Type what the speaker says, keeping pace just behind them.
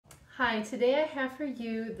Hi, today I have for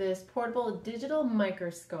you this portable digital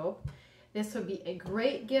microscope. This would be a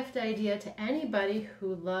great gift idea to anybody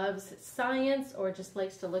who loves science or just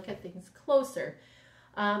likes to look at things closer.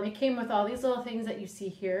 It came with all these little things that you see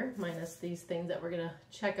here, minus these things that we're going to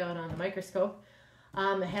check out on the microscope.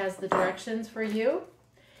 It has the directions for you,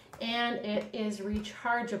 and it is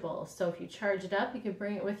rechargeable. So if you charge it up, you can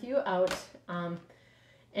bring it with you out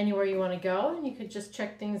anywhere you want to go, and you could just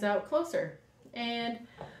check things out closer. And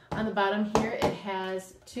on the bottom here, it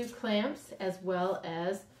has 2 clamps as well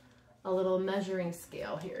as a little measuring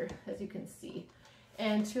scale here, as you can see,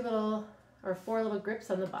 and 4 little grips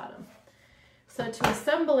on the bottom. So to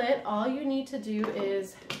assemble it, all you need to do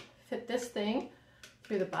is fit this thing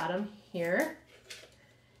through the bottom here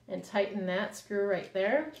and tighten that screw right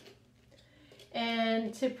there.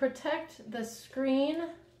 And to protect the screen,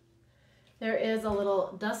 there is a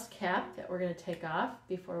little dust cap that we're going to take off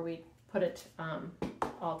before we put it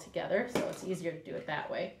all together, so it's easier to do it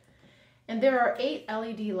that way. And there are 8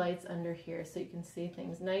 LED lights under here, so you can see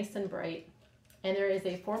things nice and bright. And there is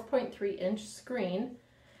a 4.3-inch screen,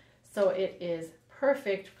 so it is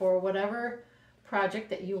perfect for whatever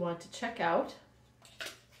project that you want to check out,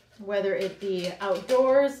 whether it be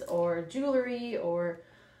outdoors or jewelry or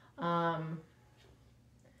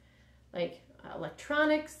like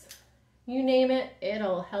electronics, you name it,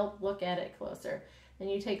 it'll help look at it closer. And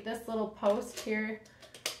you take this little post here,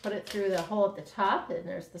 put it through the hole at the top, and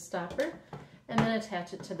there's the stopper, and then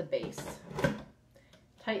attach it to the base.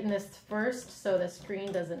 Tighten this first so the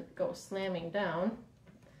screen doesn't go slamming down,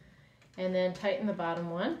 and then tighten the bottom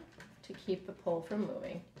one to keep the pole from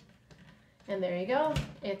moving. And there you go.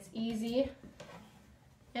 It's easy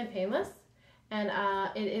and painless, and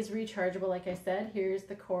it is rechargeable, like I said. Here's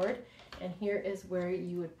the cord, and here is where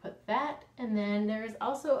you would put that, and then there's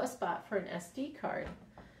also a spot for an SD card.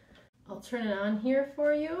 I'll turn it on here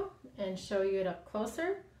for you and show you it up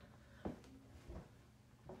closer.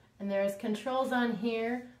 And there's controls on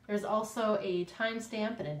here. There's also a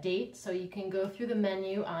timestamp and a date, so you can go through the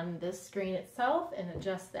menu on this screen itself and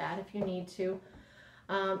adjust that if you need to.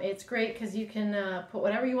 It's great because you can put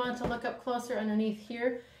whatever you want to look up closer underneath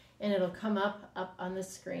here, and it'll come up on the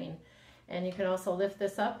screen. And you can also lift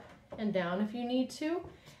this up and down if you need to,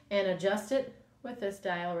 and adjust it with this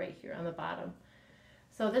dial right here on the bottom.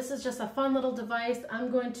 So this is just a fun little device.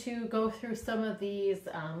 I'm going to go through some of these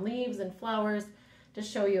leaves and flowers to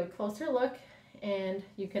show you a closer look, and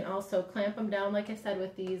you can also clamp them down, like I said,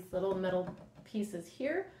 with these little metal pieces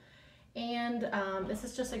here. And this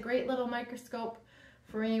is just a great little microscope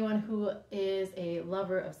for anyone who is a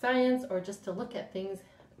lover of science or just to look at things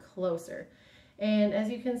closer. And as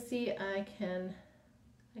you can see, I can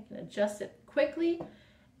adjust it quickly,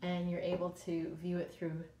 and you're able to view it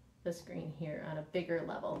through the screen here on a bigger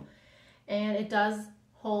level. And it does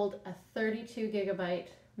hold a 32 gigabyte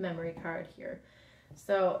memory card here,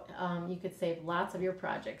 so you could save lots of your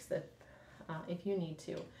projects if you need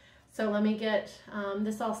to. So let me get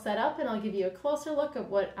this all set up, and I'll give you a closer look at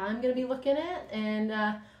what I'm going to be looking at,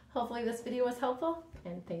 and hopefully this video was helpful,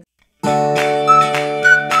 and thanks.